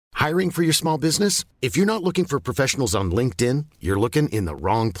Hiring for your small business? If you're not looking for professionals on LinkedIn, you're looking in the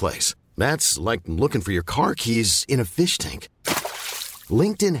wrong place. That's like looking for your car keys in a fish tank.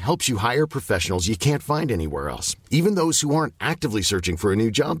 LinkedIn helps you hire professionals you can't find anywhere else, even those who aren't actively searching for a new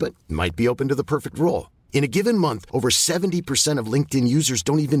job but might be open to the perfect role. In a given month, over 70% of LinkedIn users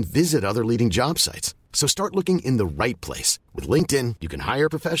don't even visit other leading job sites. So start looking in the right place. With LinkedIn, you can hire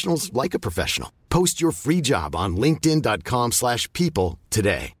professionals like a professional. Post your free job on linkedin.com/people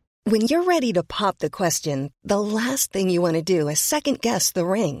today. When you're ready to pop the question, the last thing you want to do is second-guess the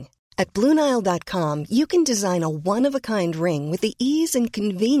ring. At BlueNile.com, you can design a one-of-a-kind ring with the ease and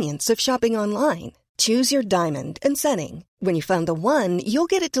convenience of shopping online. Choose your diamond and setting. When you find the one, you'll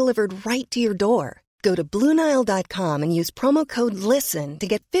get it delivered right to your door. Go to BlueNile.com and use promo code LISTEN to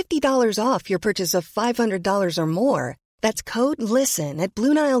get $50 off your purchase of $500 or more. That's code LISTEN at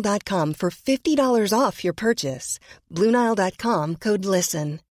BlueNile.com for $50 off your purchase. BlueNile.com, code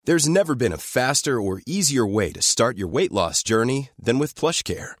LISTEN. There's never been a faster or easier way to start your weight loss journey than with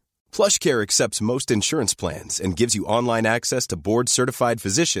PlushCare. PlushCare accepts most insurance plans and gives you online access to board-certified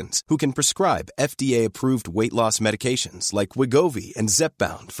physicians who can prescribe FDA-approved weight loss medications like Wegovy and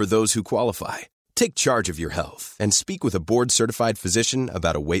Zepbound for those who qualify. Take charge of your health and speak with a board-certified physician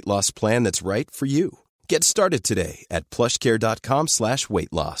about a weight loss plan that's right for you. Get started today at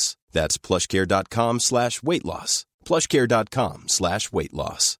plushcare.com/weight loss. That's plushcare.com/weight loss. plushcare.com/weight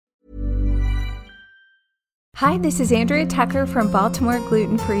loss. Hi, this is Andrea Tucker from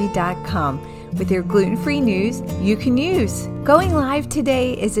BaltimoreGlutenFree.com with your gluten-free news you can use. Going live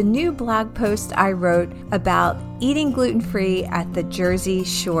today is a new blog post I wrote about eating gluten-free at the Jersey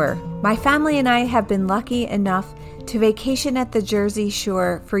Shore. My family and I have been lucky enough to vacation at the Jersey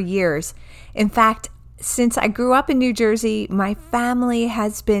Shore for years. In fact, since I grew up in New Jersey, my family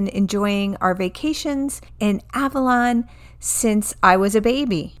has been enjoying our vacations in Avalon since I was a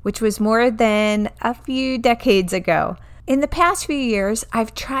baby, which was more than a few decades ago. In the past few years,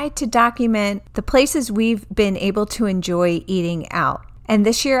 I've tried to document the places we've been able to enjoy eating out. And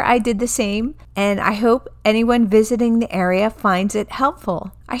this year I did the same, and I hope anyone visiting the area finds it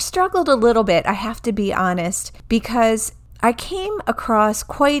helpful. I struggled a little bit, I have to be honest, because I came across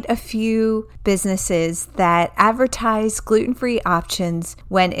quite a few businesses that advertise gluten-free options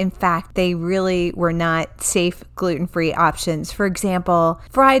when in fact they really were not safe gluten-free options. For example,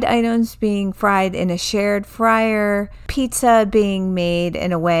 fried items being fried in a shared fryer, pizza being made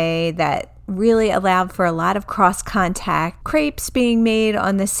in a way that really allowed for a lot of cross-contact, crepes being made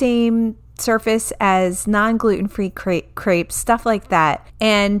on the same surface as non-gluten-free crepes, stuff like that.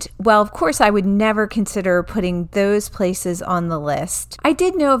 And well, of course, I would never consider putting those places on the list. I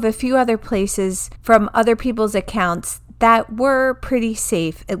did know of a few other places from other people's accounts that were pretty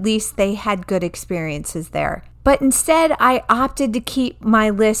safe. At least they had good experiences there. But instead, I opted to keep my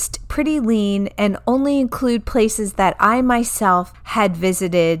list pretty lean and only include places that I myself had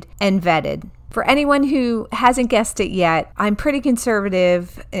visited and vetted. For anyone who hasn't guessed it yet, I'm pretty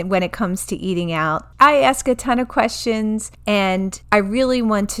conservative when it comes to eating out. I ask a ton of questions, and I really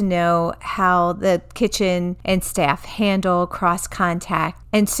want to know how the kitchen and staff handle cross-contact.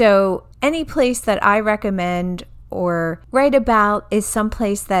 And so any place that I recommend or write about is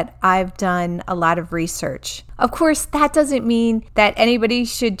someplace that I've done a lot of research. Of course, that doesn't mean that anybody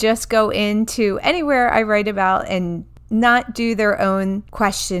should just go into anywhere I write about and not do their own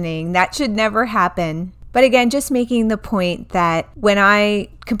questioning. That should never happen. But again, just making the point that when I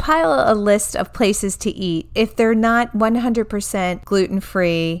compile a list of places to eat, if they're not 100%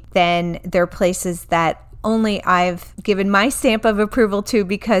 gluten-free, then they're places that only I've given my stamp of approval to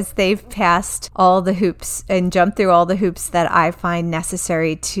because they've passed all the hoops and jumped through all the hoops that I find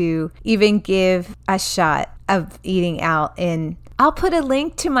necessary to even give a shot of eating out in. I'll put a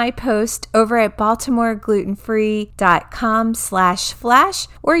link to my post over at BaltimoreGlutenFree.com/flash,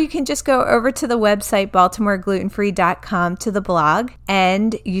 or you can just go over to the website BaltimoreGlutenFree.com to the blog,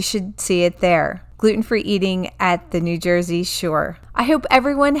 and you should see it there. Gluten-free eating at the New Jersey Shore. I hope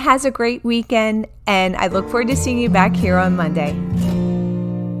everyone has a great weekend, and I look forward to seeing you back here on Monday.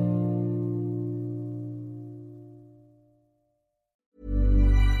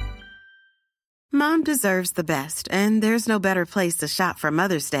 Mom deserves the best, and there's no better place to shop for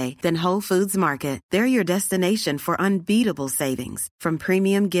Mother's Day than Whole Foods Market. They're your destination for unbeatable savings, from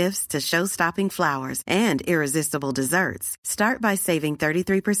premium gifts to show-stopping flowers and irresistible desserts. Start by saving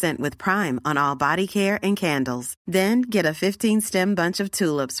 33% with Prime on all body care and candles. Then get a 15-stem bunch of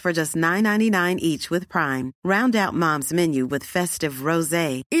tulips for just $9.99 each with Prime. Round out Mom's menu with festive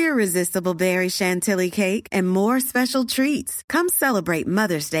rosé, irresistible berry chantilly cake, and more special treats. Come celebrate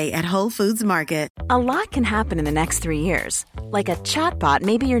Mother's Day at Whole Foods Market. A lot can happen in the next 3 years. Like a chatbot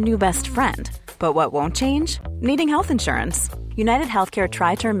may be your new best friend. But what won't change? Needing health insurance. United Healthcare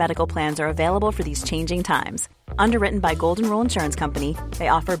Tri-Term Medical Plans are available for these changing times. Underwritten by Golden Rule Insurance Company, they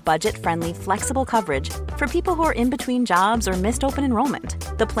offer budget-friendly, flexible coverage for people who are in between jobs or missed open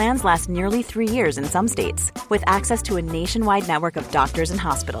enrollment. The plans last nearly 3 years in some states, with access to a nationwide network of doctors and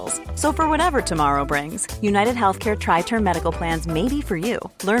hospitals. So for whatever tomorrow brings, United Healthcare Tri-Term Medical Plans may be for you.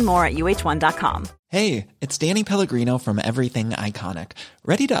 Learn more at uh1.com. Hey, it's Danny Pellegrino from Everything Iconic.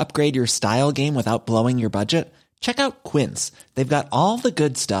 Ready to upgrade your style game without blowing your budget? Check out Quince. They've got all the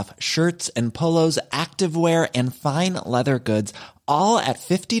good stuff, shirts and polos, activewear, and fine leather goods, all at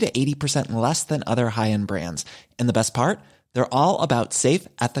 50 to 80% less than other high-end brands. And the best part? They're all about safe,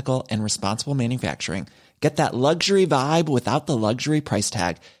 ethical, and responsible manufacturing. Get that luxury vibe without the luxury price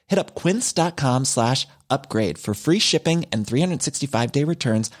tag. Hit up quince.com/upgrade for free shipping and 365-day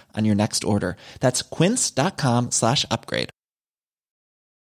returns on your next order. That's quince.com/upgrade.